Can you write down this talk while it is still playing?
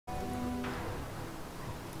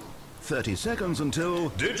30 seconds until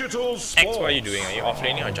digital X, what are you doing? Are you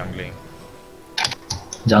offlaning or jungling?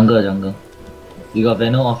 Jungle. You got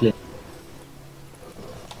Venom off lane.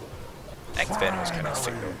 X Venom was kind of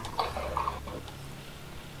sick though.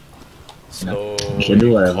 Slow. You can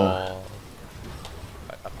do whatever. Call.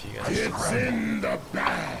 Up to you guys. it's in the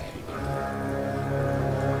bag.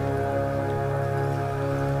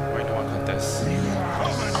 Why no one contest?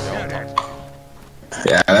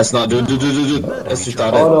 Yeah, let's not do. Let's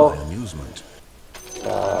restart it. Oh no. Amusement.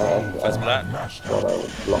 First blood. Thought I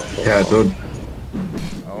would block them. Yeah, dude.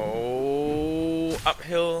 Oh,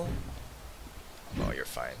 uphill. Oh, you're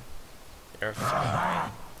fine. You're fine.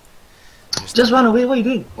 Just run away, what are you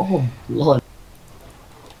doing? Oh, lord.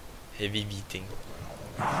 Heavy beating.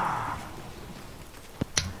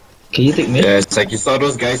 Can you take me? Yeah, it's like you saw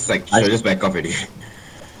those guys, like, should just back off already.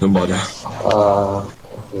 Don't bother.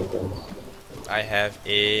 Okay, thanks. I have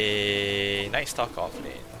a nice stock off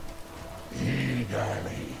lane.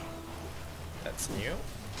 That's new.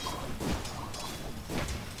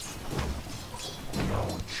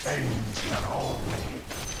 No change can hold me.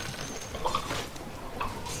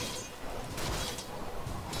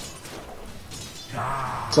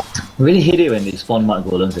 Really hate it when they spawn mud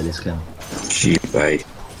golems at this camp. Cheap, bye.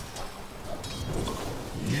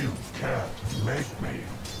 You can't make me.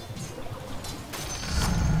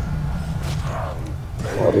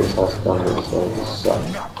 What is has done this suck.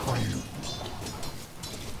 Not for you.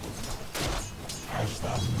 As the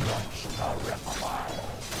monster requires.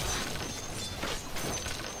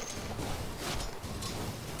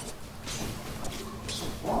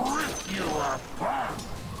 Rip you apart.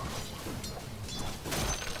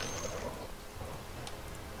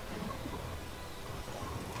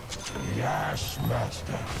 Yes,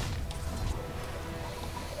 master.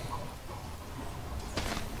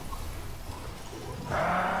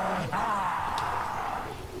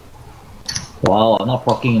 Wow, I'm not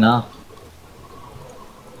proccing enough.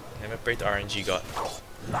 Never pray to RNG god.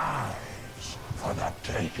 Lives for the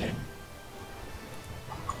taking.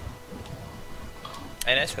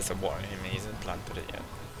 NS has a ward on him and he hasn't planted it yet.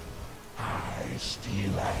 I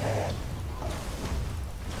steal ahead.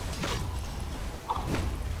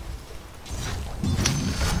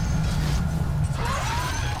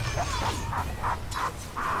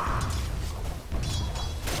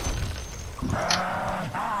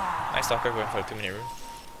 Nice stalker going for a 2-minute rune.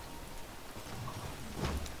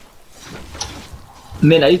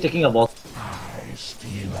 Man, are you taking a ball? I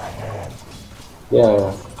steal ahead.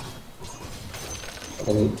 Yeah.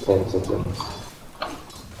 I need 10 seconds.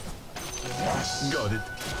 Got it.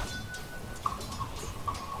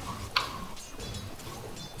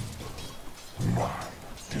 My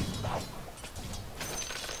delight.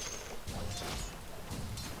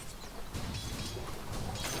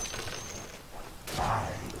 I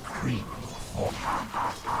creep for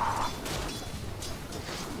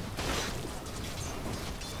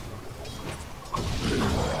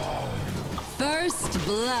First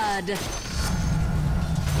blood.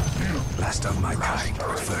 last of my kind,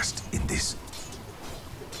 but first in this.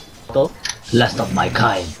 Last of my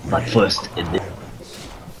kind, but first in this.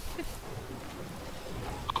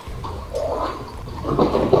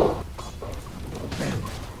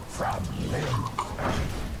 From limb.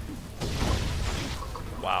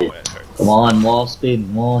 Wow, it hurts. Come on, more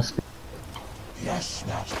spin, more spin. Yes,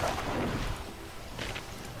 master.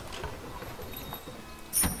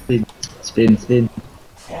 Spin.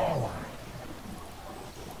 Forward.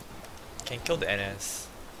 Can kill the NS.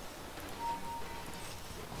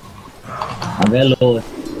 I'm very low.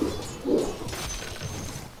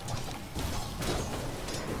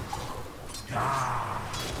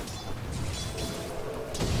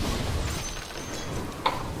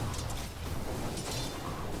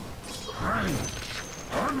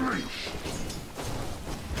 Unleash.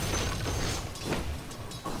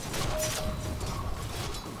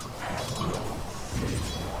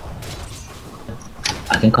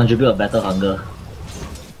 I can contribute a better hunger.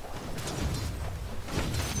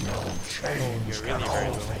 No change You're can really very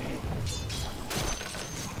hold low. me.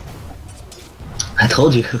 I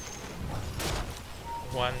told you.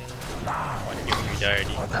 One giving you die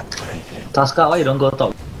already. For the taking. Tasca, why you don't go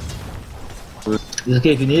top? It's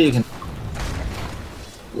okay, if you need it, you can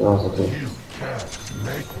No, it's okay. You can't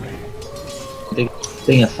make me.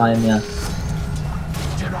 think you're fine, yeah.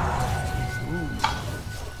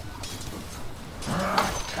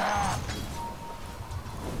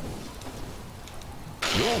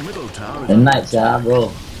 Your middle tower The nights, yeah, bro. I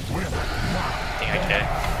think I can.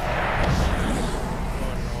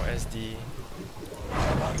 Oh no, SD.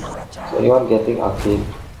 Is anyone getting arcade?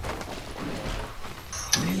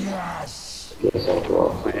 Yes. Guess I'll go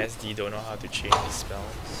out. My SD don't know how to change his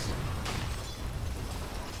spells.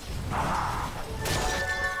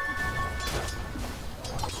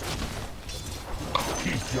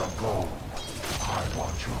 Keep your gold. I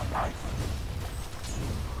want your life.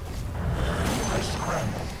 I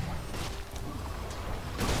scramble.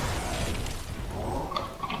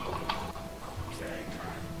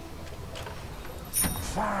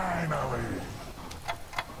 Finally.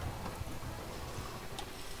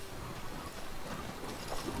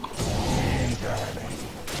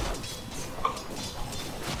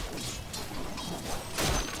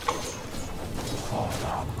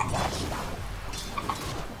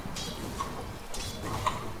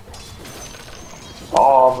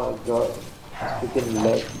 Oh my god. Freaking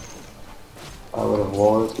leg. I would have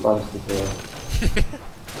walrus punched it there.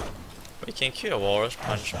 We can kill a Walrus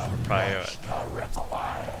Punch prior.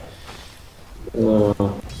 But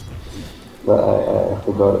I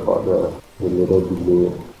forgot about the little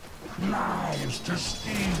delay. Lives to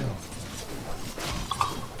steal.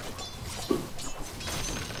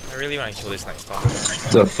 I really want to kill this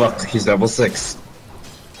Nightstalker. The fuck? He's level 6.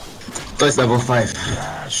 So it's level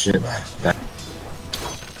 5. Shit.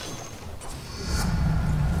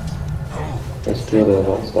 Let's kill the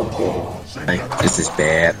Lifestealer. Like, this is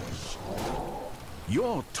bad.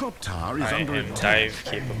 Your top tower is I under am attack. dive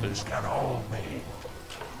capable. Can hold me.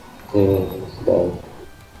 It's dead.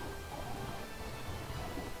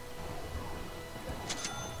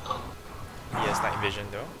 He has night vision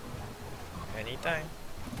though. Anytime.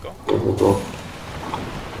 Go. There we go.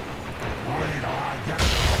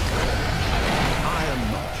 I am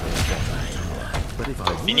not your tower, but if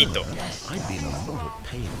I Finito. were, I'd be in a lot of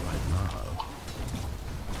pain right now.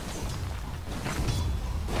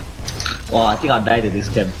 Oh, I think I'll die to this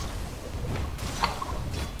camp.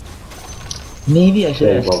 Maybe I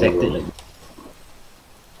should have Yeah, sacked it probably. like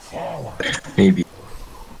Forward. Maybe.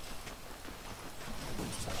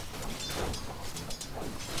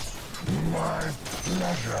 My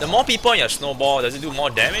pleasure. The more people in your snowball, does it do more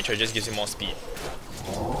damage or just gives you more speed?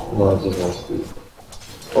 No, it's just my speed.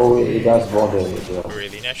 Oh wait, it does more damage, yeah.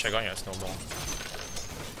 Really? Then I should have gone your snowball.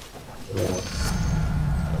 Yeah.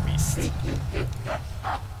 Beast.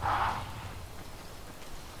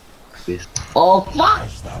 this. Oh fuck!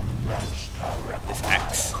 This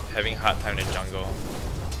axe having a hard time in the jungle.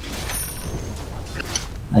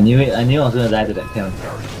 I knew it. I knew I was gonna die to that camp.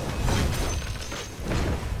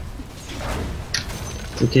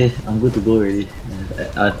 It's okay. I'm good to go already.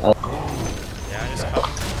 I'll Yeah, just help.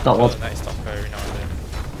 stop. Oh, Nightstalker every now and then.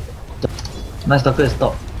 Nightstalker is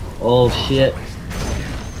stop. Oh shit!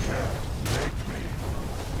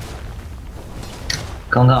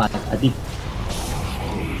 Calm down. I think.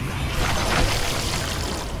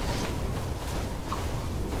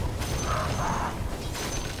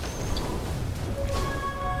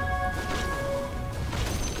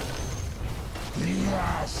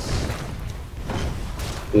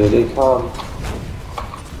 Here they come.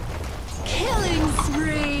 Killing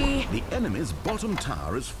spree! The enemy's bottom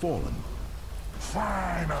tower has fallen.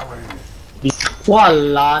 Finally.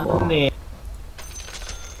 Walan eh.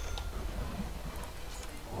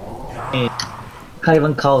 Can't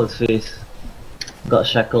even cow his face. Got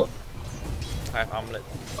shackled. I have armlet.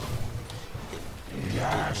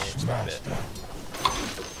 It's not bad.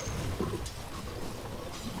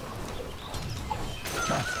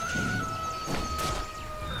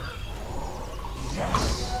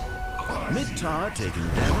 Mid tower taking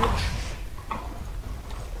damage.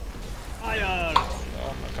 Oh,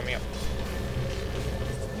 I'm coming up.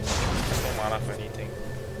 No mana for anything.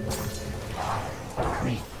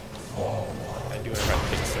 I do have right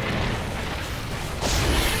picks though.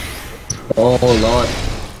 Oh lord.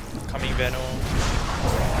 Coming Venom.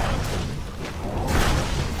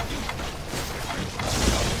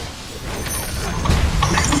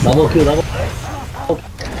 Double kill. Double.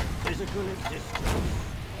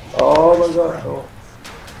 Oh my god, no.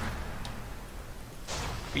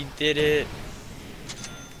 We did it.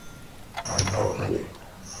 Okay.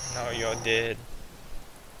 Now you're dead.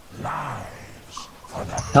 Lives for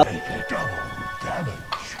the Help. double damage.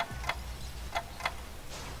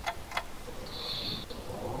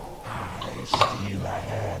 I steal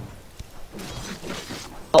ahead.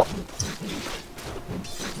 Oh.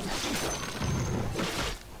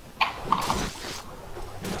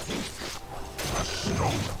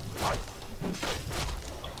 Stolen life.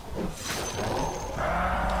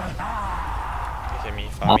 Look at me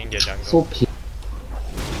farming their jungle. So pissed.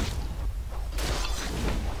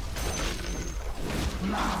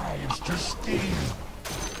 Lives to steal.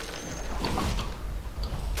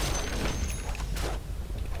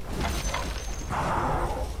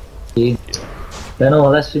 Okay. Yeah. Then no,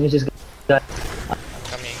 let's finish this guy.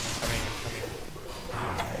 Coming.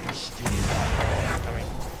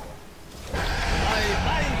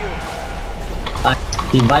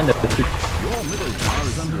 He bind the Dominated.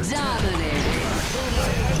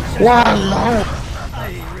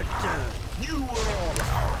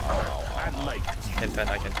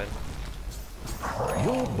 I can turn.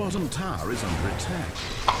 Your bottom tower is under attack.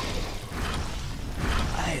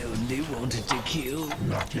 I only wanted to kill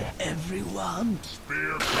Not yet. everyone.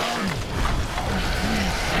 Spear gun.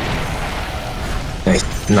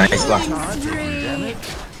 Nice luck. Spree.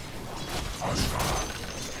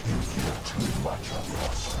 You feel too much of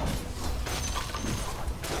yourself.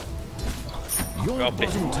 Well Your played.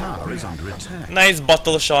 bottom tower is under attack. Nice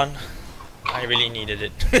bottle, Sean. I really needed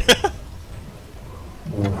it.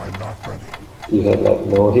 I'm not ready. You had like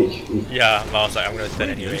no HP. Yeah, but I was like, I'm gonna turn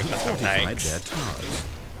anyway because I'm Fortified nice. their towers.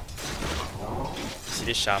 See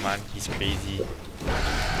this shaman, he's crazy.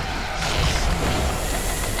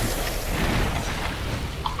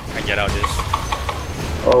 I get out this.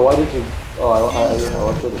 Oh, why did you? Oh, I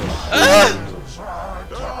wanted to.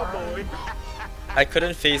 I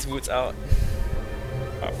couldn't phase boots out.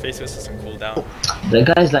 Phase boots doesn't cool down. That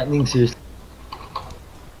guy's lightning seriously.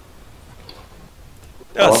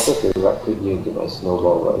 I That was, wanted to right click you into my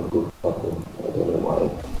snowball, but it did nothing. I don't know why.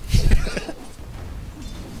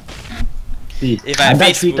 See, If I I died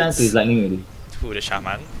face 3 boots- times to his lightning already. who, the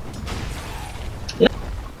shaman? Yeah.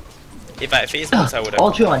 If I face boots, I would All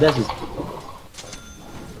have. 3 of my deaths is.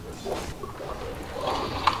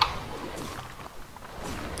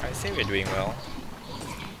 I say we're doing well.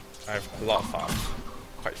 I have a lot of farm.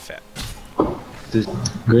 Quite fat. This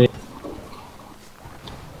great.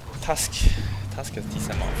 Tusk has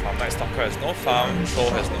decent amount of farm. Night Stalker has no farm, Troll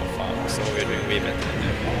has no farm, so we're doing way better than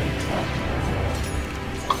them.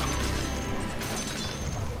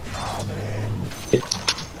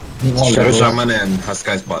 Need more Shadow levels. Shaman and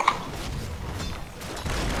Huskai's bot.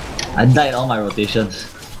 I died in all my rotations.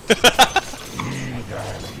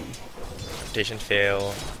 Rotation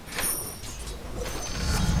fail.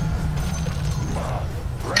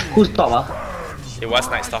 Who's top ah? It was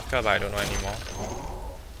Night Stalker, but I don't know anymore.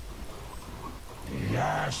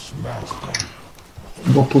 Yes, master.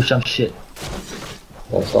 Go push some shit.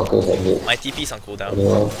 That stalkers at mid. My TP's on cooldown.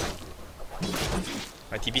 Anyone?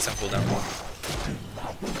 My TP's on cooldown.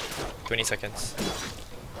 20 seconds.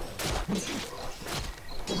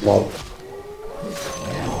 Like,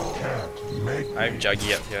 I have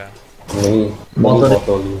Juggy up here. me Bottle.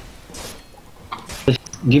 bottle you.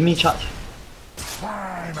 Give me charge.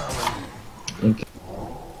 Finally. Okay.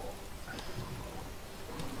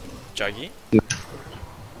 Juggy?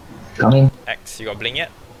 Coming. X, you got Bling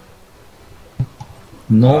yet?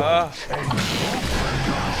 No. Ah,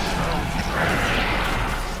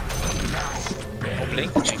 no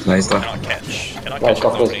Blink? Nice luck. Cannot catch. Cannot Light catch with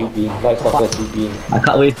no stalker Blink. sleeping. Light stalker sleeping. I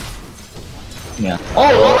can't wait. Yeah.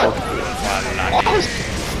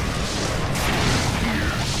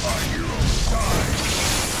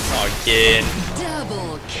 Not again.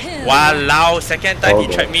 Double kill. Wow, second time he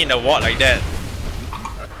Okay. trapped me in the ward like that.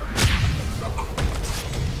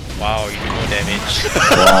 Wow, you do no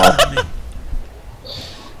damage.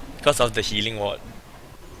 Because of the healing ward.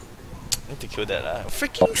 Need to kill that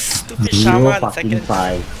freaking stupid 0 shaman fucking second.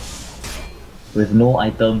 5. With no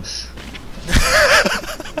items.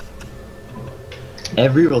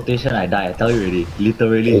 Every rotation I die, I tell you already. The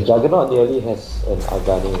Literally. Juggernaut nearly has an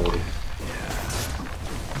Agani already.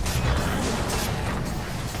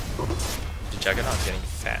 The Juggernaut's getting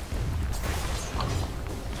fat.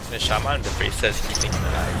 The shaman with the braces keeping him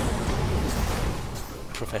alive.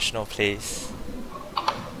 Professional plays.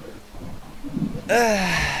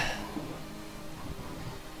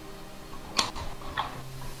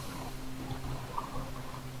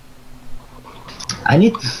 I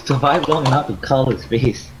need to survive long enough to cull his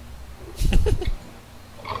face.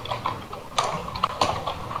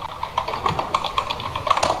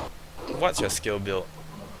 What's your skill build?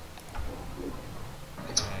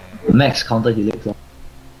 Max counter helix. At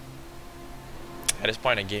this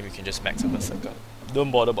point in the game, you can just max up a circle.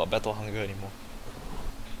 Don't bother about battle hunger anymore.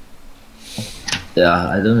 Yeah,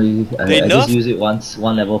 I don't really. They I just nerf- use it once,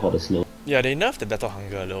 one level for the slow. Yeah, they nerfed the battle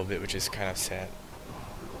hunger a little bit, which is kind of sad.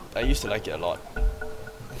 I used to like it a lot.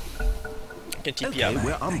 You can TP Okay, up.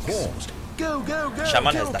 we're unpaused. Go, go, go.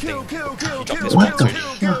 Shaman kill, has nothing. Kill, kill, kill, He dropped kill, his kill, box kill,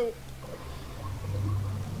 already. kill.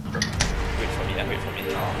 Wait for me, wait for me.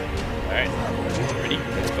 Alright, ready?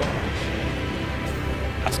 Let's go.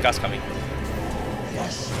 Asuka's coming.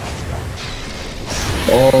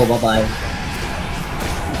 Oh, bye bye.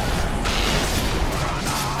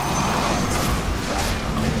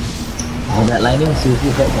 Oh, that lightning seriously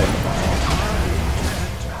hurt my...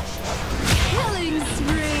 Killing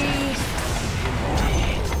spree.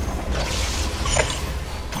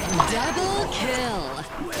 Double kill.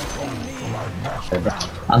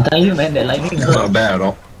 I'm telling you, man, that lightning hurt. Not bad at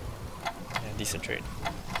all. Yeah, decent trade.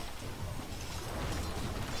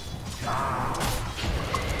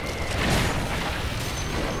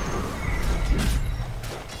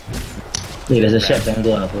 Hey, there's a chef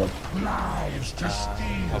angle on the floor.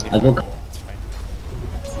 I go. It's fine.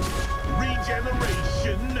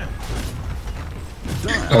 Regeneration.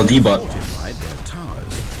 Oh, D-bot. Fortified their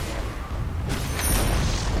towers.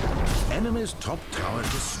 Enemy's top tower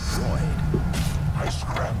destroyed. I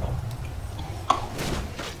scramble.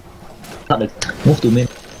 Move to mid.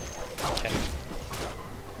 Okay.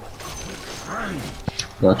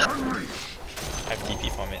 Gotcha. I have TP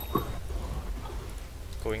from it.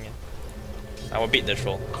 Going in. I will beat the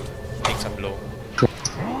troll. Take some blow.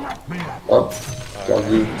 Oh,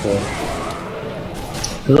 Jaggy.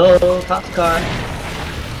 Hello, fast car.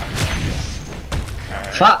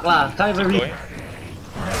 Fuck lah, can't even read. Going.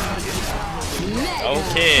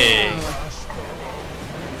 Okay.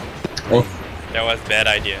 Oh, That was bad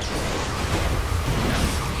idea.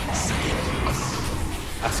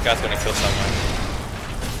 Asuka's gonna kill someone.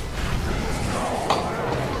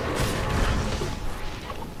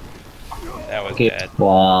 That was okay. bad.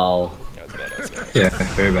 Wow. That was bad. That was bad. Yeah,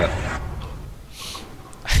 very bad.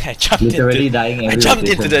 I jumped Literally into, dying I every jumped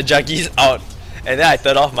into rotation. the juggies out, and then I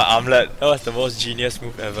turned off my armlet. That was the most genius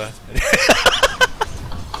move ever.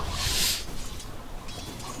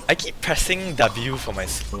 I keep pressing W for my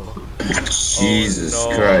skill. Jesus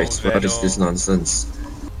no, Christ, what is Venom. this nonsense?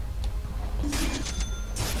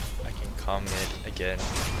 I can come it again.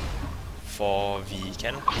 4v,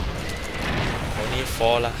 can? Only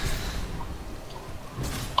 4 lah.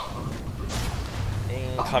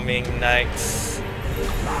 Incoming knights.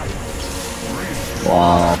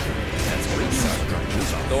 Wow. That's gonna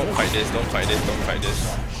suck. Don't fight this, don't fight this, don't fight this.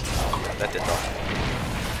 Let it drop.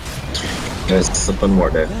 There's open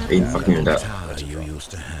ward there. Ain't fucking with that. Tower you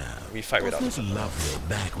used to have. We fight without Wasn't it lovely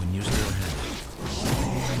back when you still had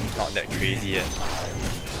it? not that crazy yet.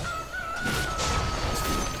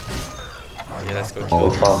 Okay, let's go Oh,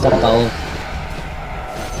 kill. fuck. Top tower.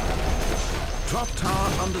 Top tower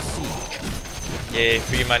under siege. Yay,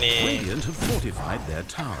 free money. Radiant have fortified their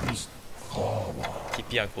towers.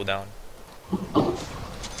 TP on cooldown.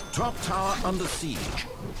 Top tower under siege.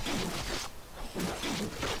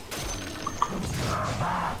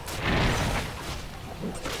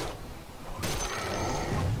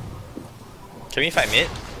 Can we fight mid?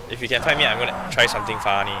 If you can fight mid, I'm gonna try something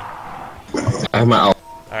funny. I have my ult.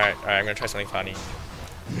 Alright, I'm gonna try something funny.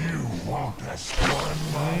 You won't destroy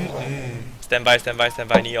my way. Stand by, stand by, stand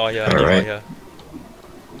by. Need all here, need all Alright. here.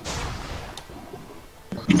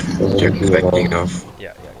 You're expecting off.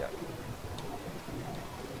 Yeah, yeah, yeah.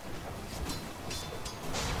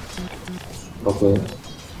 Okay.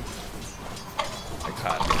 I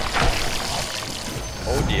can't.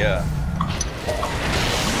 Oh dear.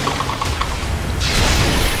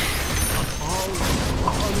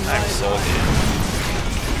 I'm so dead.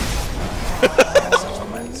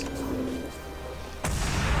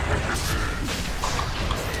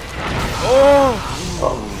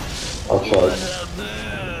 Oh! I'll try.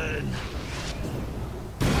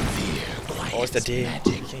 Oh, it's the day.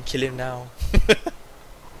 You can kill him now.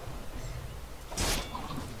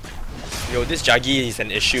 Yo, this Jaggi is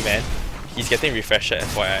an issue, man. He's getting refresher,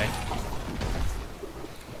 FYI.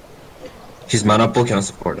 His mana pool cannot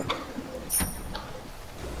support that.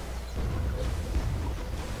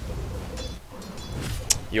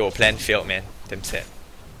 Yo, plan failed, man. Damn sad.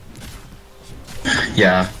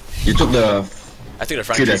 Yeah, you took the I took the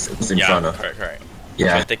front few creep. that's in Yeah, front. correct, correct.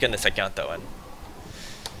 Yeah. I've taken the second and third one.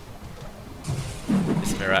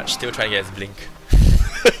 This Mirage still trying to get his blink.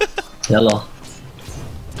 Yeah, lor.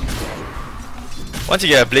 Once you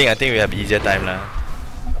get a blink, I think we have easier time lah.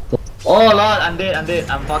 Oh lord, I'm dead,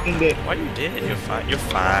 I'm fucking dead. What you did? You're fine. You're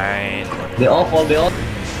fine. They all fall, they all...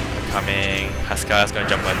 Coming. Haska's gonna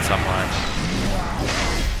jump on someone.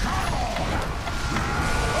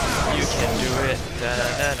 You can do it. Da na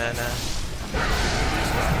na na na.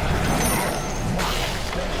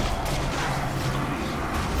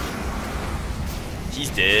 He's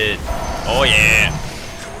dead. Oh yeah.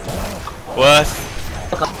 Worth.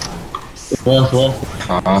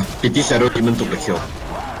 Pity Shadow Demon took the kill.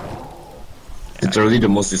 Literally the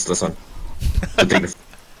most useless one. To take the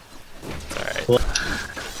Alright.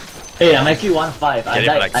 Hey, I'm actually 1-5. I Get him,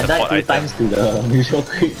 died, like, I died support 2 item. times to the mutual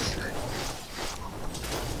creeps.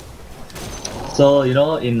 So, you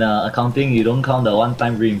know, in accounting, you don't count the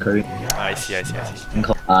one-time recurring. Ah, I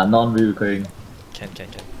see. Non-recurring. Can.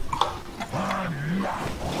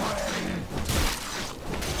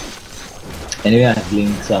 Anyway, I have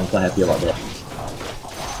Blink, so I'm quite happy about that.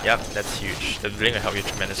 Yep, that's huge. The blink will help you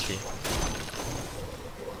tremendously.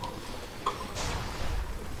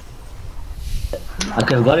 I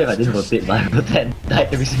could have got it if I didn't rotate, but I rotate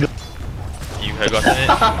died every single. You could have gotten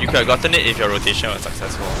it. You could have gotten it if your rotation was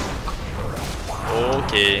successful.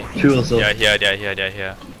 Okay. True also. They're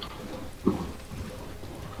here.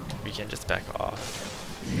 We can just back off.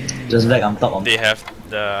 Just back on top of. They have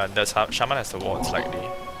the shaman has the ward slightly.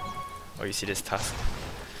 Oh, you see this tusk?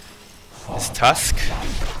 This tusk?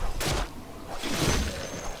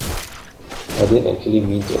 I didn't actually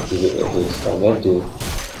mean to activate the haste. I meant to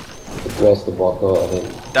press the bottle and then.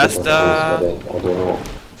 That's hit the- haste, but then I don't know.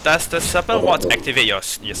 Does the serpent ward activate your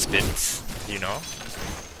spins? Do you know?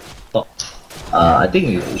 Top. I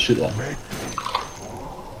think it should one.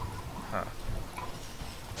 Huh.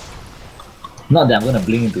 Not that I'm gonna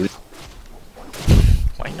blink into it.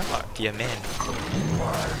 Why not? Dear man.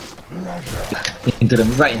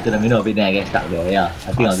 Right into the middle of it, then I get stuck there. Yeah,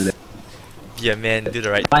 I think I'll do that. Dear man, do the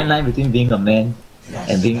right Fine thing. line between being a man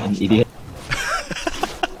and being an idiot.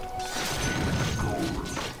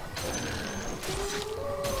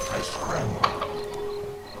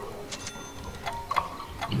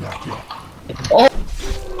 Oh,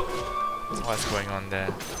 What's going on there?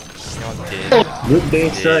 You're dead. good day,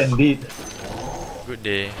 sir, indeed. Good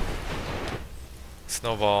day.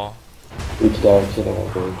 Snowball. Which direction am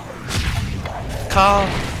I going? Carl!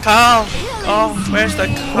 Oh, where's the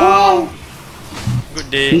Carl? Good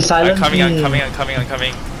day. He silenced I'm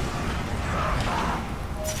coming.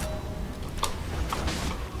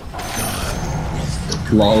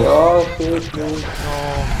 Lol. Oh, save me.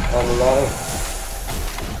 I'm alive.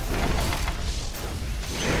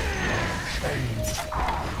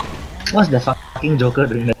 What's the fucking Joker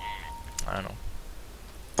doing there? I don't know.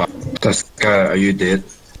 Fuck. Tuska, are you dead?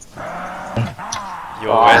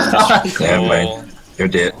 Yo, where's the Never troll? mind. You're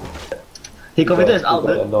dead. He committed his He got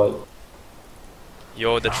outlet. annoyed.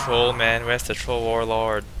 Yo, the troll, man. Where's the troll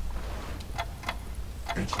warlord?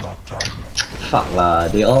 It's not time. Fuck lah,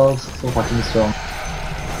 they all so fucking strong.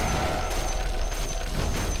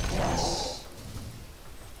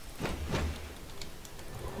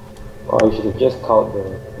 Oh, I should have just called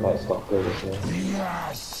the Night Stalker just now.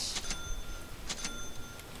 Yes.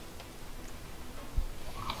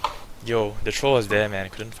 Yo, the troll was there, man. I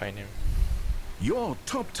couldn't find him. Your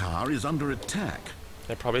top tower is under attack.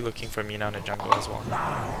 They're probably looking for me now in the jungle as well.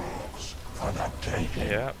 Lives for the taking.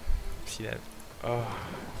 Yeah. See that? Oh,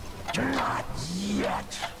 Not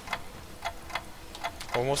yet.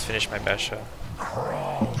 almost finished my basher.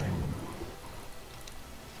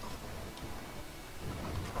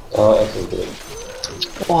 Oh, X is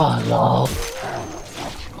good. Wow, lol.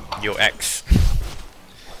 Yo, X.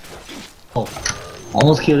 Oh,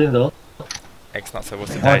 almost killed him though. X not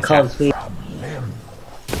supposed to I die. want to call his face. Limb.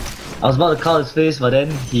 I was about to call his face, but then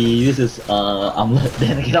he uses amulet,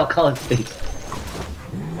 then I cannot call his face.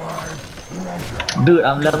 Dude,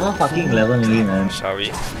 I'm level fucking 11 only, man. Shall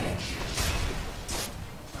we?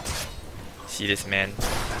 See this man.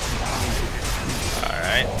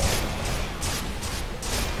 Alright.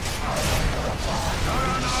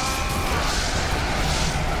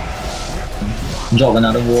 Drop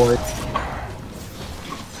another ward.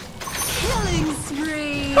 Killing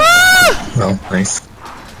spree. Well, nice.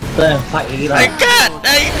 Then fight really I like. can't!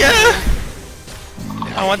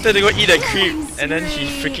 I wanted to go eat a creep and then he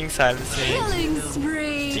freaking silenced me. Killing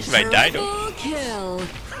spree. Think he might die though. Triple kill.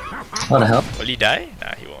 What the hell? Will he die?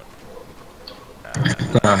 Nah, he won't.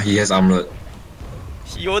 He has armlet.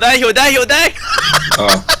 He'll die!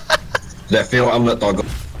 Oh. That failed armlet toggle.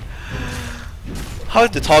 How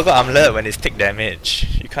to toggle armlet when it's tick damage?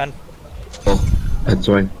 You can't. Oh, that's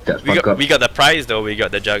why. That fuck up. We got the prize though, we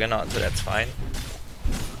got the juggernaut, so that's fine.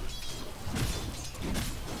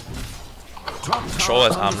 Top tower Troll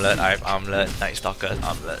has under armlet, siege. I have armlet, Night Stalker has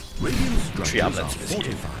armlet. Radiant 3 structures armlets are in this game.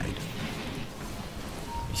 fortified.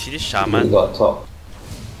 You see this He shaman? got top.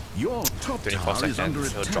 Your top 24 tower is under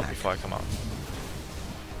seconds, he'll drop attack. before I come out.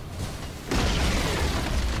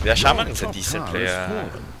 The shaman is a Top decent tower is player.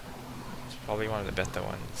 fallen. It's probably one of the better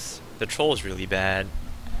ones. The troll is really bad.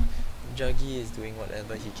 Juggy is doing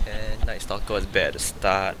whatever he can. Night Stalker was bad at the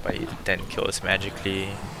start, but he 10 kills magically.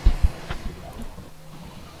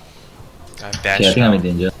 I bash Okay, I think I'm in now.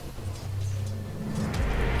 danger.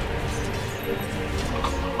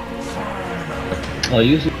 Oh,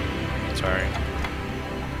 you should. Sorry.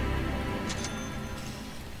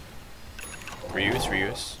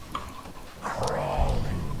 Reuse.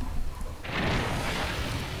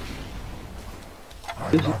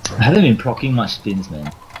 I haven't been proccing much spins, man.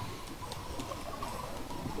 I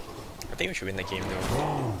think we should win the game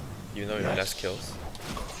though. You know, with less kills.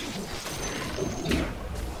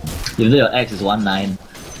 Even though your X is 1-9.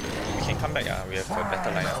 We can come back, we have a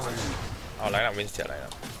better lineup. Our lineup wins their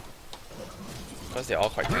lineup. Because they're all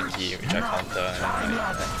quite tanky, which I counter and I'm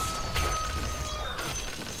like,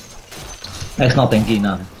 X not tanky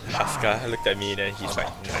enough. Haska looked at me then he's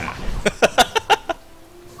like, nah.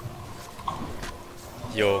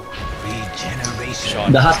 Yo,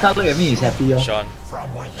 Sean, The Huska look at me, he's happy. Yo. Sean.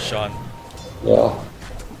 Yeah.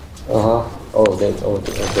 Uh-huh. Oh, there you go.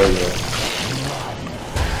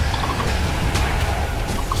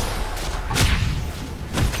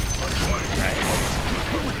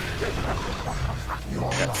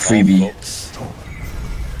 Freebie. Folks.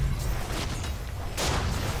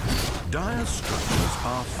 Dire structures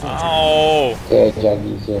are fortified. Oh, Yeah,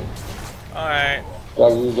 Jaggy's here. alright. We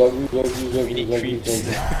need creeps.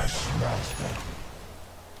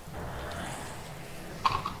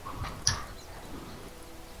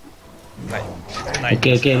 Nice.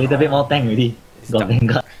 Okay, little bit more tank already. Got done.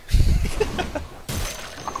 Vanguard.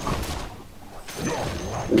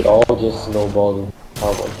 We all just snowballing.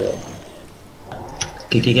 How about that?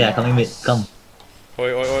 Okay, I coming mid. Come.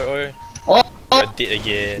 Oi. Oh! You're dead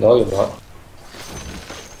again. No, you're not.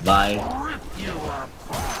 Bye.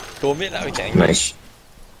 Go mid lah, we can engage. Nice.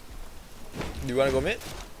 Do you wanna go mid?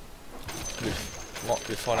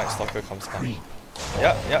 Before Night Stalker comes down.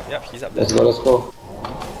 Yep, he's up there. Let's go.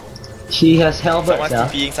 She has halberd,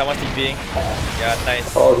 Someone's TPing. Yeah,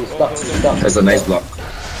 nice. Oh, he's stuck. That's a nice block.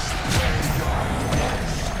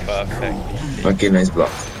 Perfect. Okay, nice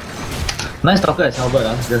block. Nice Stalker has halberd,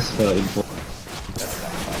 just for info.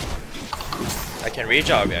 I can rage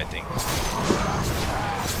out of it, I think.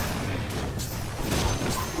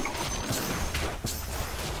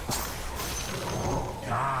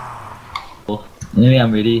 Oh, anyway,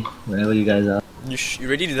 I'm ready whenever you guys are. You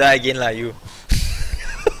ready to die again lah, you?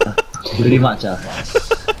 Pretty much,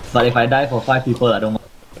 But if I die for 5 people, I don't mind.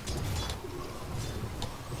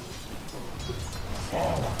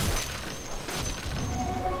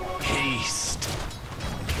 Haste.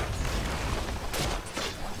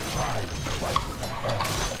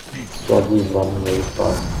 Jaggy's running very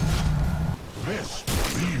fast. This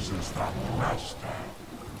pleases the master.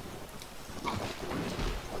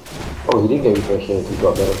 Oh, he didn't get refreshes. He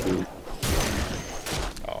got better food.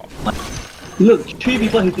 Look, 3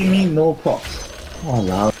 people hitting me, no procs. Oh,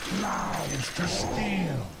 wow. Now is to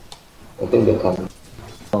steal. I think they're coming.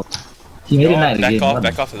 He made it night again.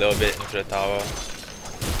 Back off a little bit into the tower.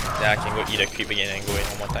 Then I can go eat a creep again and go in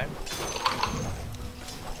one more time.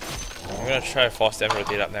 I'm gonna try to force them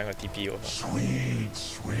rotate up, then I'm gonna TP over. Sweet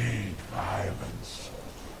violence.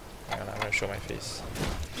 Hang on, I'm gonna show my face.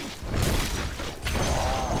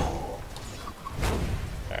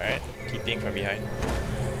 Alright, keeping from behind.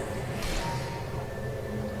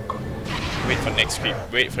 Wait for the next creep.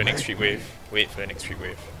 Wait for the next creep wave.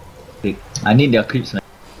 I need their creeps, man.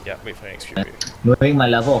 Yeah, wait for the next creep wave. Knowing my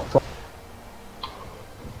level of proc.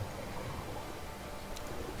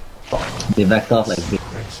 They backed off like this.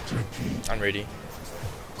 It's tricky. I'm ready.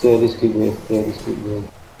 Clear this creep wave.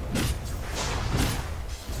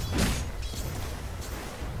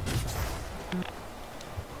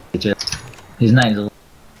 He's nice.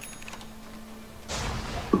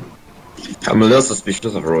 I'm a little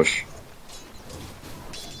suspicious of Roche.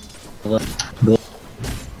 Go.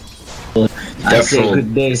 I say Therefore,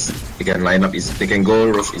 good days. they can line up easily. They can go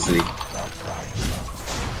Roche easily.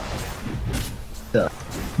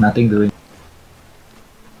 Nothing doing.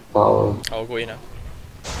 Power. I'll go in now.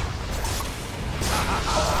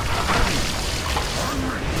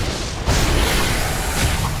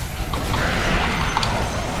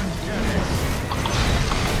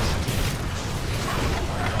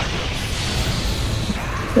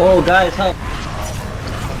 Oh, guys, help!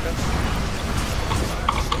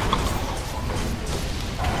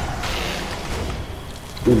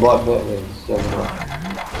 We bought that man. He's jumping up.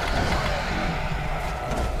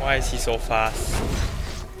 Why is he so fast?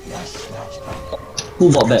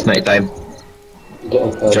 Who bought It's back? night time.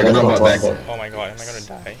 Juggernaut bought back. Oh my god, am I gonna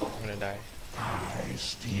die? I'm gonna die. I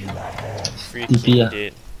steal ahead. Freaking TP,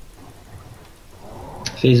 dead.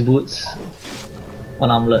 Face boots.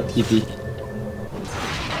 One armlet, TP.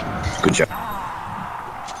 Good job.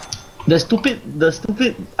 The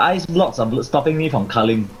stupid ice blocks are stopping me from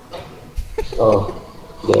culling. Oh,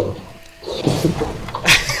 damn.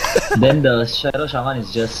 Then the Shadow Shaman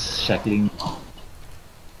is just shackling.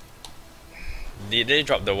 Did they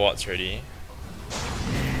drop the wards already?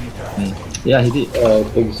 Yeah, he did. I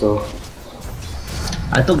think so.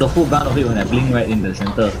 I took the full brunt of it when I blinked right in the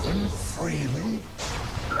center. Freely.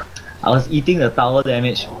 I was eating the tower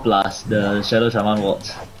damage plus the Shadow Shaman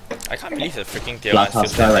wards. I can't believe the freaking tier 1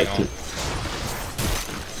 Plus still half right standing click. on.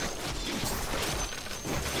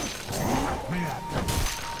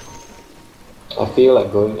 I feel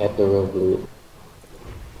like going Ethereal Blade.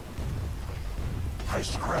 I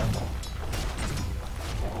scramble.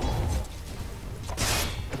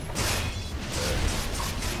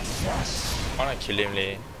 I wanna kill him,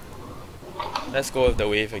 Lay. Let's go with the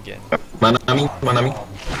wave again. Manami, Manami.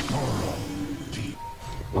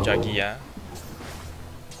 Juggy, yeah.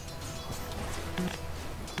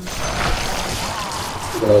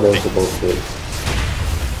 No, there's a bullshit.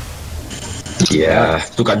 Yeah,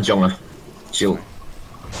 too kanchong ah. Chill.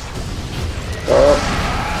 Oh,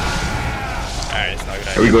 Alright, it's not a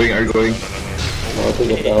good Are we idea. going? Are we going? no, I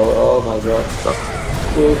think it's tower. Oh my god.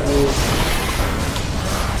 Save me.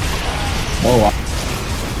 Oh wow.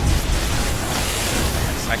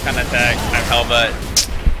 I can't attack. I'm Halbert.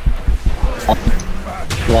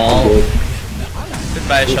 Wow. Good.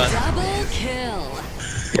 Goodbye, Sean. Double kill.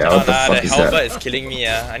 Yeah, Oh what the nah, fuck the is Halbert that? is killing me.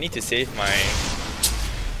 I need to save my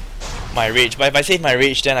rage. But if I save my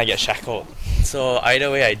rage, then I get shackled. So either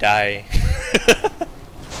way, I die.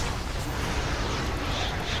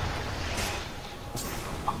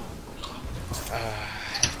 I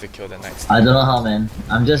have to kill the next. I don't know how, man.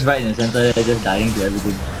 I'm just right in the center there, just dying to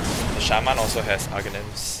everything. The Shaman also has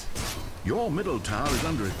Arganims. Your middle tower is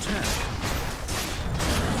under attack.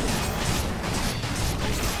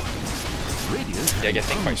 Radius They're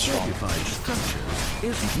getting quite strong. fortified structures.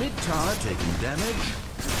 Is mid tower taking damage?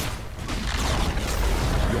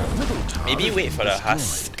 Your middle tower Maybe is wait for the destroyed.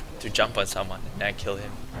 husk to jump on someone and then kill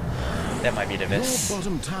him. That might be the Your best.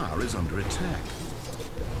 bottom tower is under attack.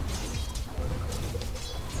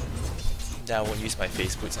 Then I won't use my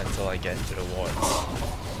face boots until I get to the wards.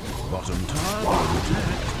 Bottom tower under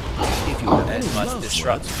attack. If you have And any must last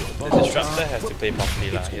disrupt. words, your The bottom disruptor tower has to play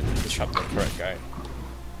properly lah. You have to disrupt the correct guy.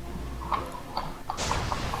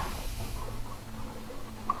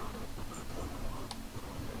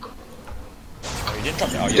 Oh, you didn't drop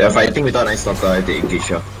the out They're yet. fighting without Night Stalker, I take engage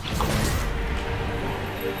here.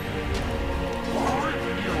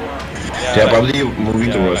 Yeah, They're like- probably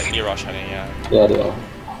moving to yeah, rush. likely rush hunting, yeah. Yeah, they are.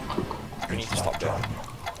 We need to stop them.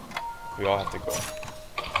 We all have to go.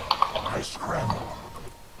 I scramble.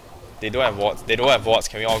 They don't have wards. They don't have wards.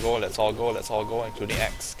 Can we all go? Let's all go. Let's all go, including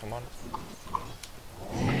X. Come on.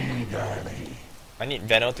 Daddy. I need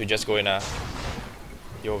Veno to just go in a.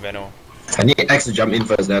 Yo, Veno. I need X to jump in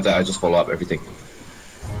first, then after I just follow up everything.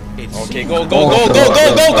 Okay, go, go, go, go,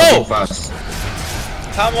 go, go, go! Fast.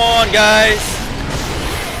 Come on, guys!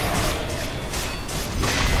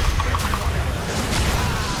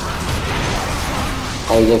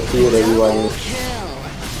 I just feel everyone Double is kill.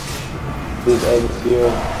 this ends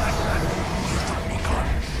here.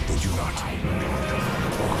 Did you not?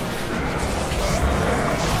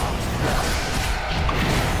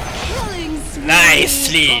 Killing spree.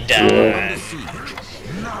 Nicely done! siege.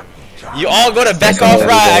 You all gotta back off,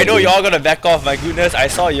 right? I know you all gotta back off. My goodness, I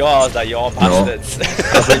saw you all. I was like, you all bastards.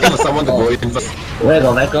 I was waiting for someone to go in first. Where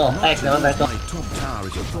got back off? X never back My off. top tower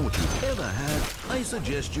is a thought you've ever had. I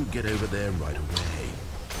suggest you get over there right away.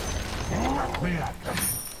 Let me at them.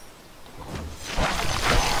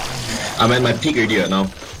 I'm at my peak already right now,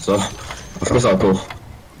 so of course I'll go.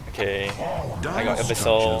 Okay, Dire got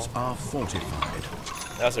Abyssal. structures are fortified.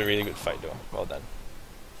 that was a really good fight though. Well done.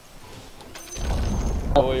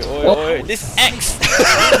 Oi, oi, oi! This X!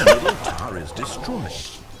 Middle tower is destroyed.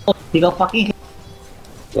 He got fucking hit.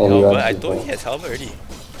 Yeah, he Halbert, runs I too thought fast. he has Halbert already.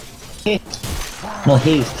 No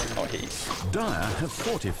haste. Oh, he's. Dire have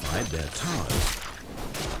fortified their towers.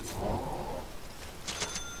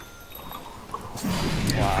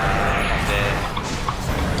 Wow, not there.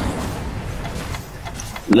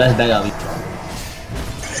 Let's back up.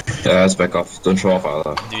 Yeah, let's back off. Don't show off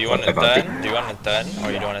our Do you want a advantage. turn? Do you want a turn?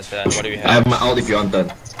 Or you don't want a turn? What do we I have have? my ult if you want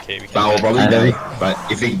turn. Okay, we But I will can turn. probably I know. die. But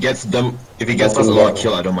if it gets them, if it gets us a lot of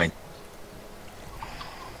kill, I don't mind.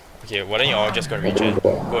 Okay, why don't you all just go and regen? Go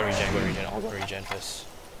and regen, go and regen. I'll go and regen first.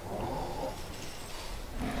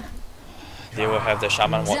 They will have the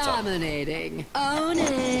shaman wards up. Dominating. Own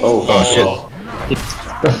it. Oh, Oh shit.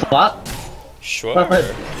 The fuck? Sure. What?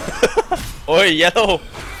 Oi, yellow!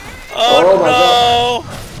 Oh Oh, my no!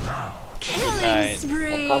 Killing Nice.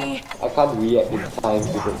 spree. I can't react in time to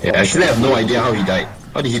the Yeah, actually I have no idea how he died.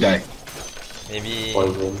 How did he die? Maybe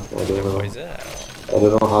poison. I don't know. poison? I I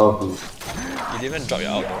don't know how he. don't know. You didn't even drop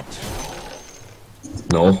your ult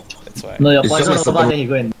though. No. That's why. No, your It's just poison my over, support. then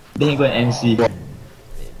he go and NC. Maybe. I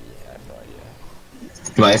have no idea.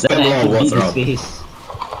 No, I Then spent a lot I of beat wards his around. face.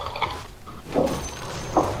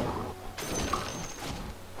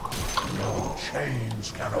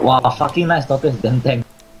 Wow, fucking nice Stalker is damn tank.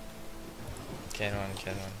 Can one,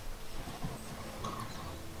 can one.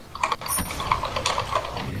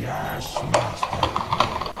 Yes, master.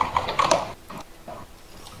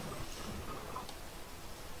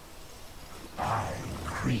 I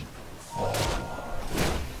creep forward.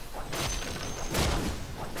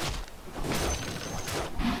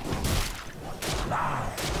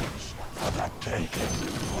 Lives for the taking.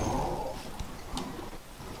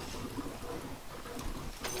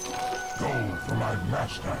 Go for my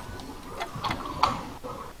master.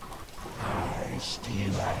 I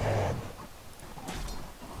steal ahead.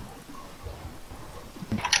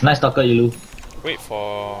 Nice Stalker, Ilu. Wait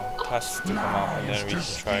for Tusk to come out and then we can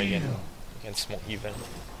try again. We can smoke even.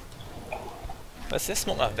 Let's just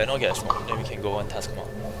smoke lah, Venom get a smoke, then we can go on Tusk mode.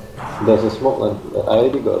 There's a smoke land. I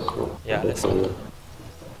already got a smoke. Yeah, let's smoke.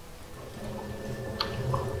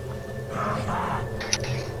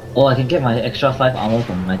 Oh, I can get my extra 5 armor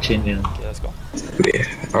from my chain here. Okay, let's go.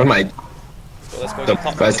 On my. So let's go get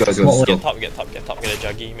top. Let's go, let's go, let's Get go. top, get top, get top, get a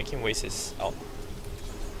Juggy, make him waste his out.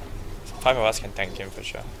 5 of us can tank him for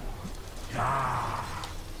sure.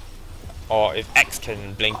 Or if X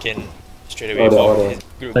can blink in straight away, Order.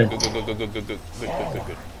 good, good, good, good, good, good, good, good, good, good,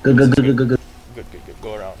 good, Good, good, good, good, good, good. good,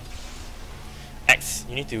 go around. X,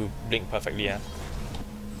 you need to blink perfectly, yeah.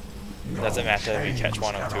 Doesn't matter if we catch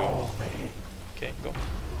 1 or 2. Okay, go.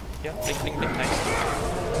 Yeah, blink, blink, blink,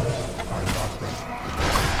 nice.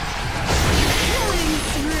 Killing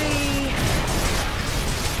spree.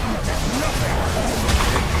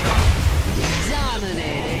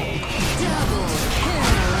 Dominating. Double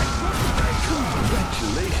kill.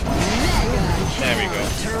 Mega There we go.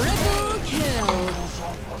 triple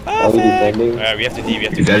kill. Are we defending? Alright, we have to D, we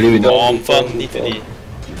have to Value D. in the- Confirm need to D.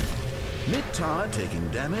 Mid-tower taking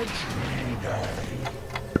damage.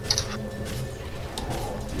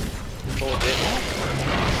 Hold it.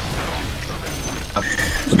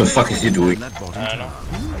 What the fuck is he doing? That bottom I don't know.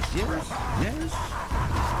 Yes, yes.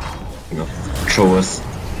 You know, throw us.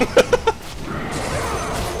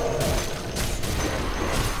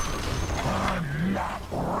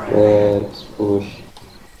 Let's push.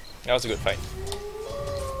 That was a good fight.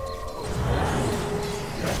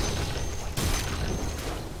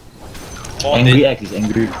 Four Angry did. X is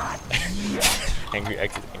angry. Angry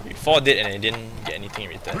X is angry. 4 did and it didn't get anything in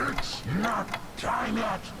return. It's not time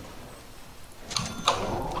yet.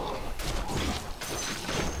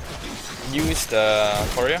 Use the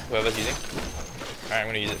courier, whoever's using. Alright, I'm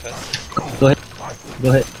gonna use it first. Go ahead. Go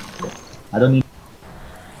ahead. I don't need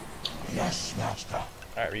Yes, master.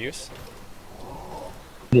 Alright, reuse.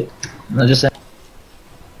 it. No, just say.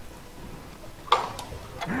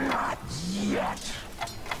 Not yet.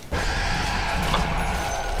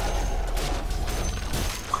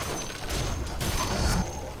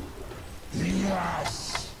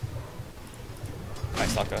 Yes.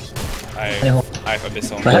 Nice Stalker. Hey, hold. I have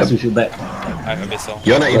Abyssal. Perhaps we should back. I have Abyssal.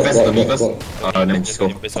 You wanna invest Back, on me back, first? back. Then Just just go.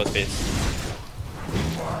 Abyssal space.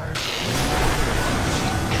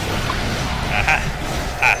 Aha!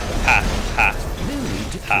 Ha! Ha! Ha! No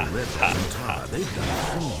need to Ha, kill that ha, bottom tower. They've done it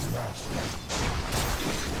for you.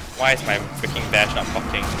 Why is my freaking dash not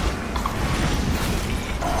popping?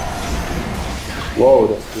 Whoa,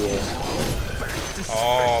 that's good.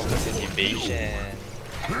 Oh, this is evasion.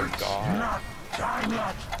 Oh god. Not time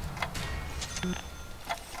yet.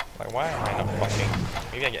 Like, why am I not popping?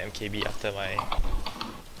 Maybe I get MKB after my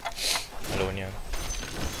Alonia.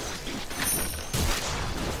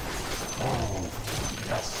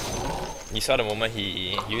 You saw the moment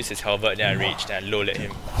he used his halberd, then I raged and I low-let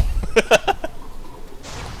him.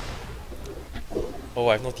 Oh,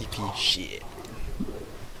 I have no TP. Shit.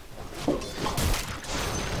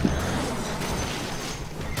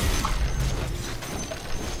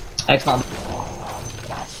 X not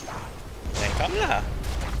Then come lah.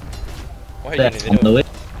 Why are you there. in the On the middle? way.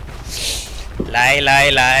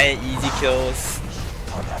 Lie. Easy kills.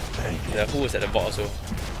 The who was at the bot also.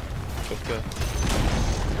 Joker.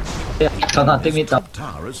 Yeah, come, take me down.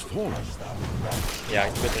 Tower has fallen. Yeah,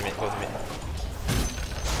 go to mid, go to mid.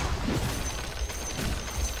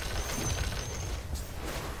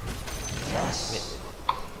 Mid.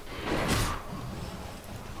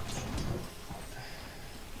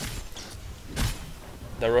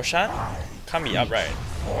 The Roshan can't be up, right?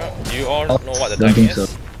 Well, do you all know what the Don't timing think so.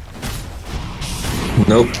 is?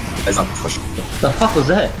 Nope. That's not for sure. The fuck was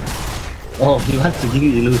that? Oh, he wants to give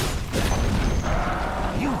you Ilu.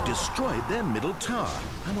 You've destroyed their middle tower.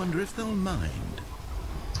 I wonder if they'll mind.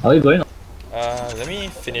 Are we going? Let me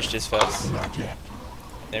finish this first.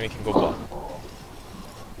 Then we can go bot.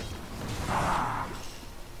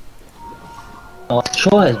 Oh,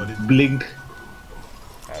 Cho has blink.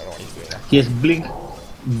 He has blink,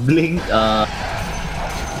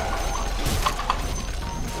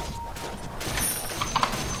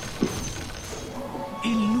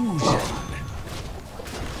 Illusion.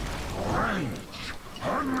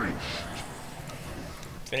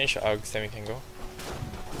 Finish your Uggs, then we can go.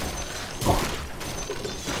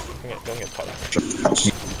 Don't get caught up.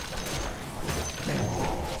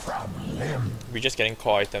 We're just getting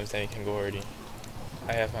core items, then we can go already.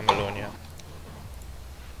 I have my Melonia.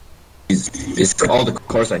 It's all the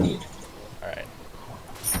cores I need. Alright.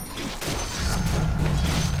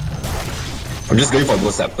 I'm just going for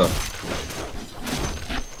Ghost Scepter.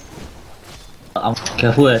 I'm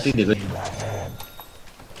careful, I think they're going. Let's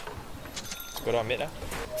go down mid now.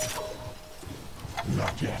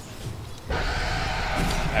 Not yet. I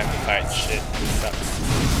have to fight shit. This sucks.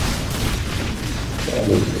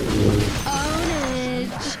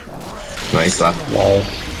 Ownage. Nice lah. Nice.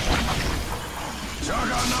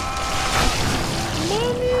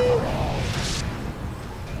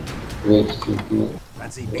 Rage TP.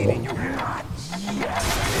 Fancy beating you here.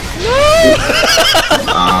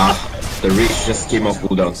 The reach just came off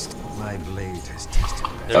cooldown. My blade has tasted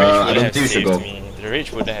The I rage don't wouldn't have think we should saved go. me. The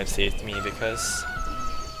rage wouldn't have saved me because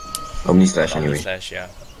Omni Slash Omni anyway. Slash, yeah.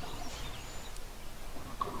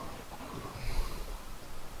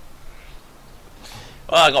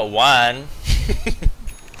 Well, I got one.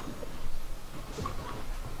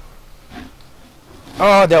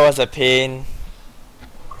 Oh, that was a pain.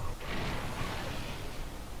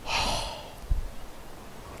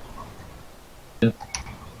 Oh,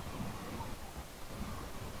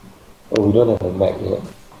 we don't have a mech yet.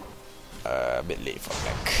 A bit late for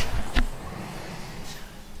mech.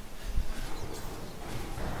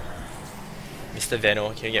 Mr.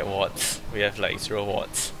 Veno, can you get wards? We have like 0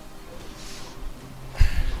 wards.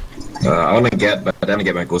 I wanna get, but then I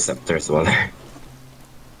get my Ghost Scepter as well.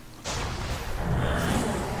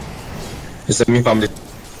 Just let me farm it.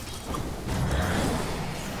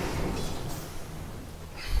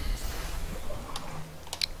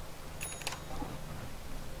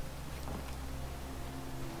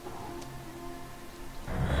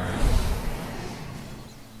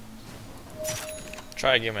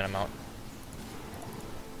 Try again when I'm out.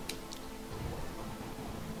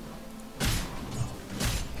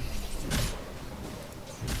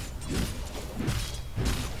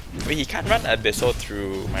 Wait, he can't run Abyssal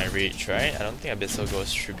through my reach, right? I don't think Abyssal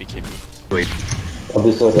goes through BKB. Wait.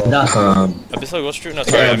 Abyssal there. Nah, Abyssal goes through? No,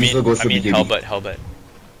 sorry, Yeah, I mean Abyssal goes through BKB. Halbert.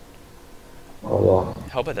 Oh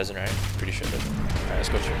Halbert doesn't, right? Pretty sure it doesn't. Alright, let's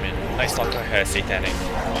go through mid. Nice Stalker has Satanic.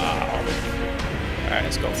 Wow. Alright,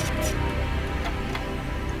 let's go.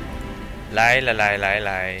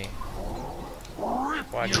 Lie.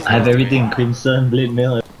 What are these I have guys everything. doing? Crimson, Blade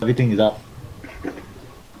Mail, everything is up.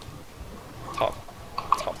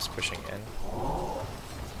 Top's pushing in.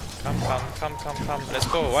 Come. Let's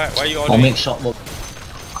go. Why are you all I'll doing? make short work.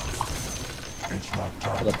 It's not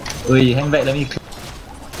done. Wait, hang back, let me.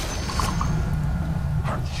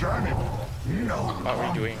 I'm jamming. No, What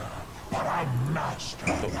are we doing? but I'm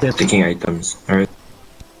master. Taking items. Alright.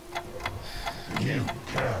 You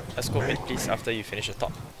can't. Let's go mid, please, after you finish the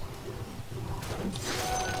top.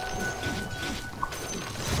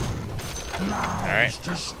 Alright.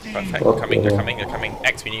 Perfect. They're coming.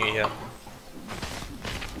 X, we need you here.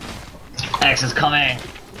 X is coming!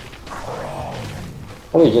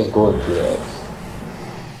 Why don't you just go into the X?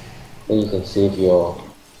 Then you can save your...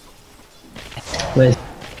 Where's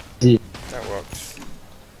he? That works.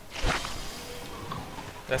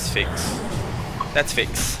 That's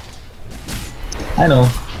fix. I know.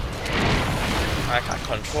 I can't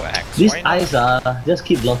control X. These Why not? eyes are just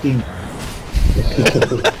keep blocking.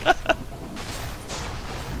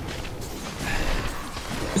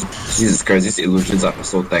 Jesus Christ, these illusions are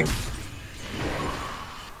so tank.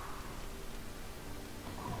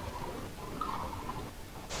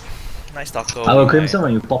 Nice Stalker. I will crimson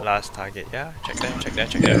when you pop. Last target. Yeah, check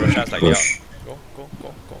that. Roshan's like, Push. yeah. Go.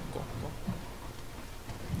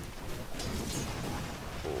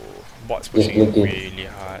 Oh, bot's pushing in blinking. really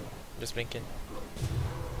hard. Just blinking.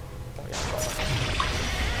 Oh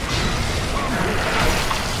yeah.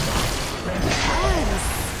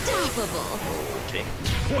 Unstoppable. Okay.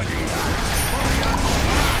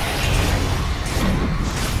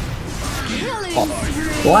 Killing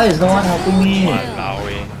spree. Why is no one helping me?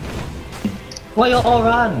 Walao eh. Why you all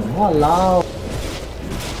run? Walao.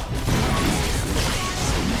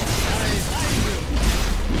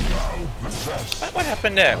 What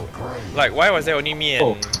happened there? Like, why was there only me and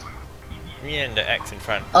Oh. the X in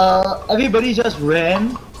front? Everybody just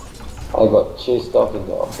ran. I got chased off in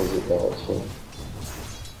the opposite direction.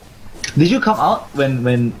 Did you come out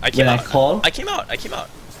when I came out. called? I came out.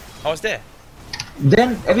 I was there.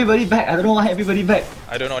 Then everybody back. I don't know why everybody back.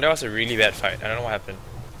 I don't know. That was a really bad fight. I don't know what happened.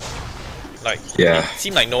 Like, Yeah. it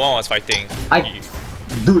seemed like no one was fighting.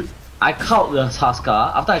 Dude, I called the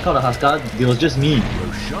Huskar. After I called the Huskar, it was just me.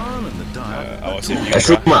 Roshan and the Dire I was with you. I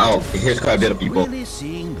threw bruh. him out. He hit quite a bit of people. really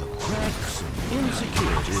seeing the cracks and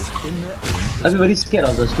insecurities in their own. Everybody's scared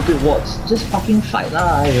of the stupid wards. Just fucking fight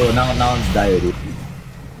lah. Yo, now die already.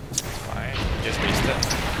 Fine. Just wasted.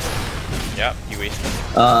 Yep, you wasted.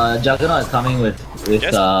 Juggernaut is coming with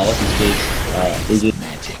Yes. what's his face? AJ.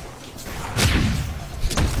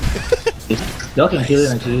 Y'all can kill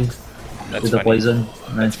him actually That's with the funny. poison.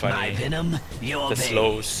 That's Nice. funny. Venom, The your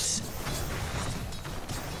slows.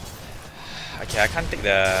 Okay, I can't take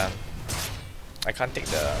the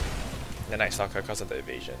Night Stalker because of the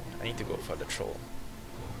evasion. I need to go for the troll.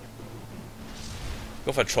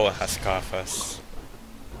 Go for troll and Huskar first.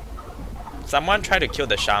 Someone try to kill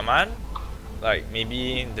the shaman. Like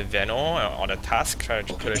maybe the Veno or the Tusk try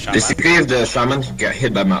to kill the shaman. Basically, if the shaman get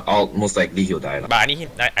hit by my ult, most likely he'll die. But I need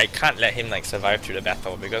him. I can't let him like survive through the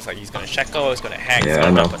battle because like he's gonna shackle, he's gonna hack, Yeah, he's I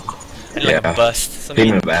gonna know. drop and like Yeah. burst. So Him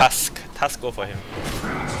maybe and back. Tusk go for him.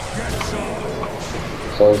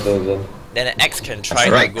 Sorry, say again. Then an X can try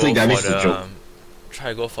That's right, to go click damage for to the choke. try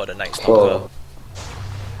to go for the Night Stalker. Oh.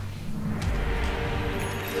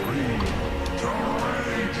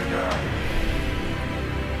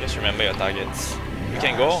 Just remember your targets. You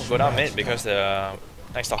can go down mid because the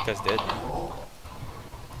Night Stalker is dead.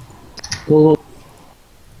 Go.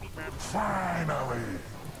 Finally.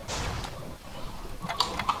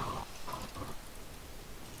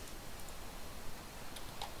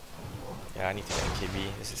 Yeah, I need to get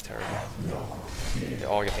KB. This is terrible. They're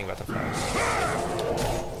all getting butterflies.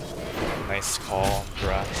 Nice call,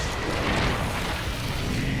 bruh.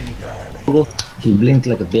 Go. He blinked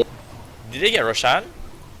like a bitch. Did they get Roshan?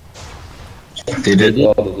 They did.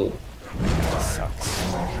 Yeah, they did. Sucks.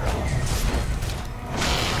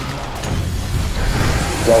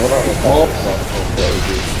 Juggernaut was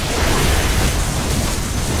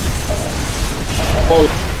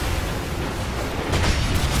Oh.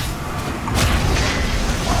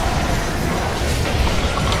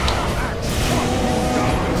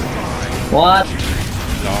 What?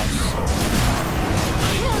 Lost.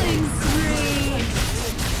 killing spree.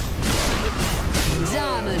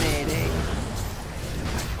 Dominating.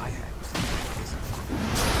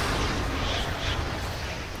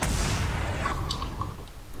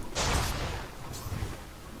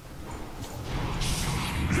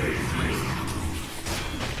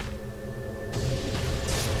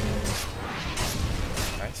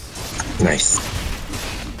 Nice. Nice.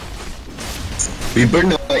 We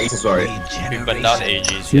burned the aces already. We burned down the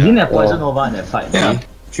AGs, You didn't yeah. have poison Nova in that fight, Yeah, did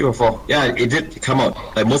 3 or 4. Yeah, it did come out.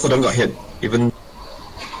 Like most of them got hit. Even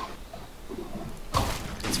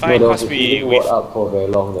It's No, fine there was because a healing we ward up for very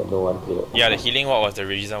long that no one killed. yeah, the healing ward was the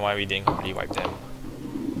reason why we didn't completely wipe them.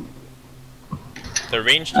 The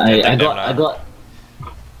range to attack them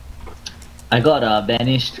I got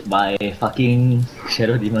banished by fucking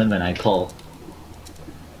Shadow Demon when I call.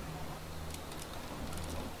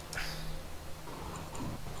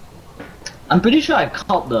 I'm pretty sure I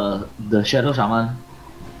called the Shadow Shaman.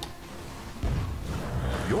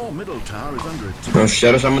 Your middle tower is under attack. no,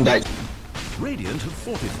 Shadow Shaman died. Radiant have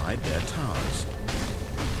fortified their towers.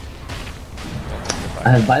 I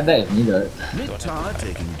have buyback if needed, Mid tower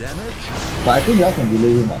taking damage. but I think y'all can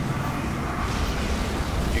delay him.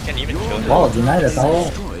 You can even kill them. Wow, deny the tower.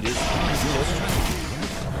 Destroyed is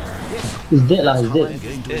He's dead lah, he's I'm dead. going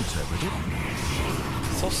to interpret it.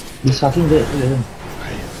 So He's fucking dead, look at him.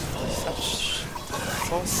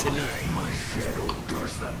 so silly.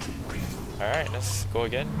 Alright, let's go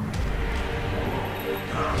again.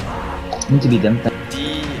 Need to be them.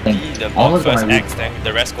 D the bot Almost got first, my X then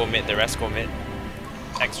the rest go mid,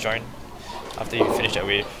 X join. After you finish that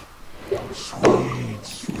wave.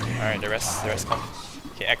 Alright, the rest come.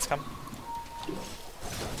 Okay, X come.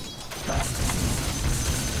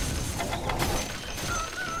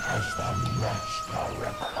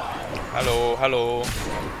 Hello.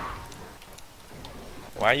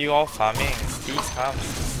 Why are you all farming? Please come.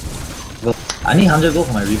 I need 100 gold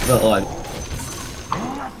for my Reaper. Oh,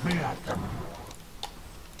 Let me at them.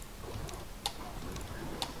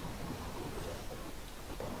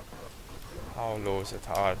 How low is the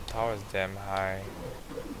tower? The tower is damn high.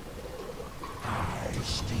 I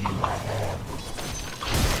steal ahead.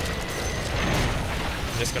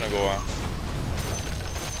 I'm just gonna go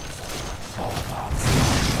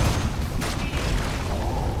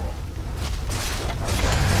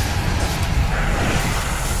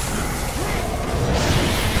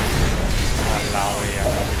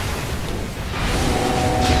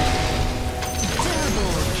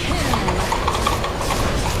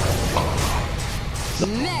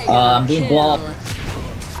I'm being blocked.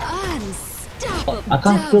 Unstoppable. I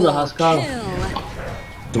can't feel the Huskar.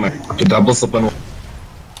 To double support.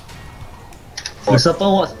 The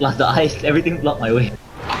Serpent Wards plus the ice, everything blocked my way.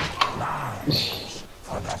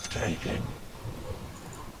 For the taking.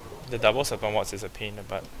 The double Serpent Wards is a pain in the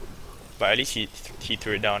butt. But at least he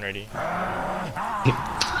threw it down already.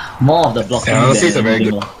 More of the blocking Yeah, honestly, it's a than very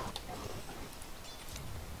anything good- more.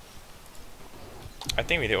 I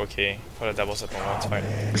think we did okay for the double Serpent Wards fight.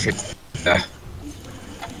 Yeah.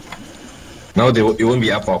 No, it won't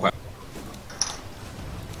be up for quite.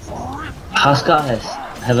 Huskar has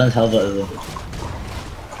Heaven's Helmet as well.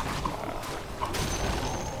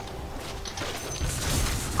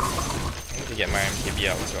 I need to get my MKB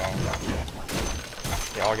out as well.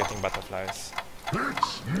 They're all getting butterflies.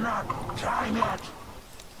 It's not time yet.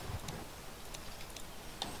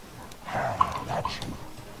 That's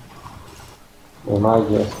We might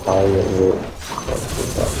just tie it with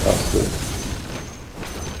that's it.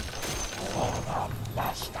 for the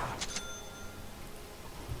master.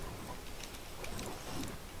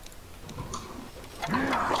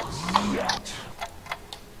 Not yet.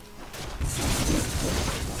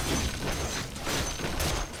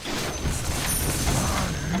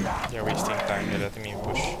 They're wasting time, they're letting me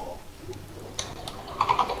push.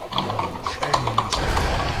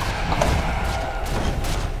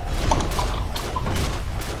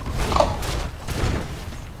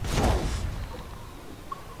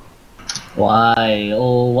 Why,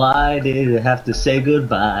 oh why did you have to say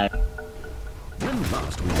goodbye? When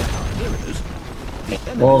last we met our heroes, the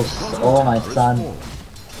enemy Oh, was oh my Tara's son. form.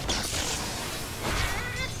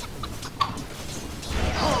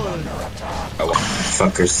 Oh,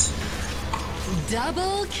 fuckers.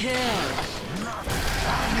 Double kill.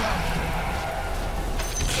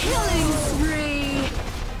 Killing spree.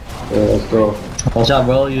 Okay, let's go. Watch out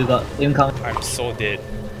bro, you got income. I'm so dead.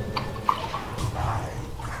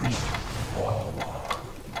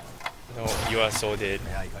 No, you are so dead.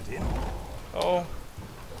 Oh,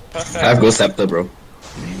 perfect. I have Ghost Scepter, bro.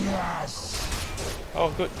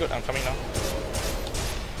 Oh, good, good. I'm coming now.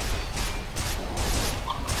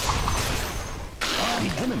 The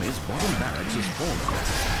enemy's bottom barracks is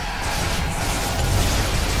fallen.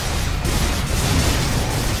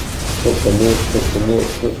 Take the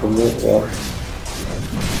move, yeah.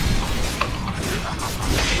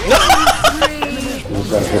 He's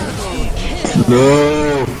got hit.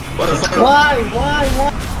 No! What the fuck? Why?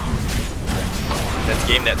 That's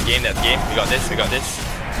game, that's game, that's game. We got this, we got this.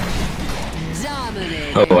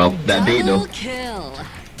 Dominating. Oh well, that bait though. Double kill.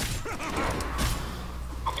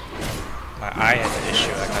 My eye has an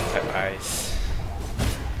issue, I can't type eyes.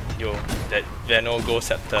 Yo, that Veno Ghost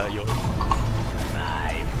Scepter, yo.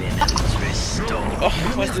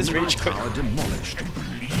 Oh, what's this rage quit? Tower demolished.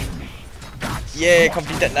 Yeah,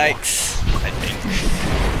 completed Nikes, I think.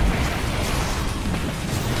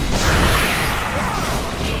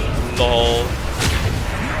 Lol.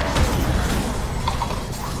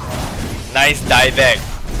 Nice dieback.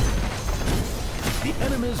 The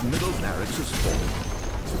enemy's middle barracks is fallen.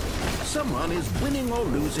 Someone is winning or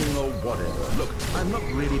losing or whatever. Look, I'm not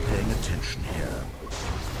really paying attention here.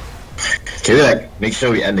 Can we like make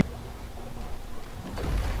sure we end it?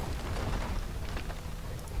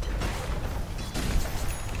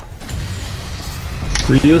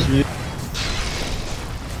 Reduce me.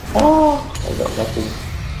 Oh! I got nothing.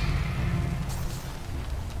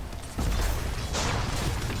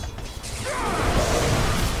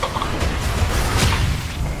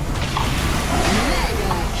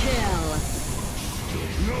 Mega kill.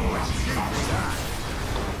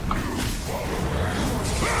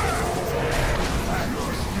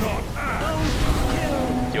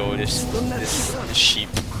 Yo, this sheep.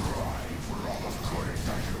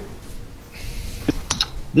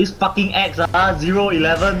 This fucking X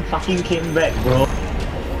 011 fucking came back bro.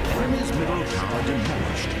 Enemy's middle tower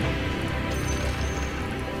demolished.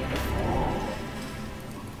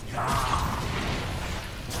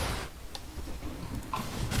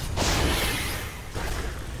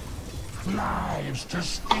 Lives to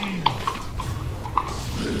steal.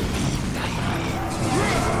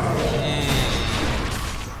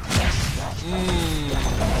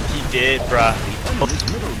 He did, bruh.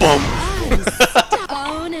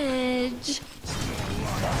 Ownage.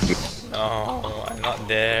 No, I'm not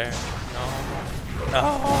there. No.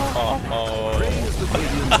 No. Praise the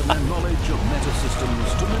Radiant for their knowledge of meta systems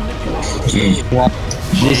to manipulate the What?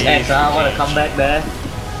 This X wanna come back there.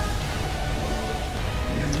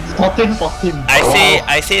 14.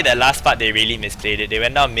 I say the last part they really misplayed it. They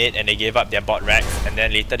went down mid and they gave up their bot racks, and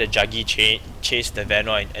then later the Juggy chased the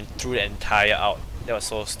Veno and threw the entire out. That was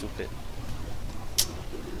so stupid.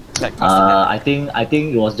 That costed I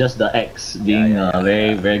think it was just the X being yeah.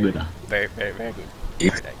 very good. very good.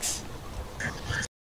 Yeah. Right, X.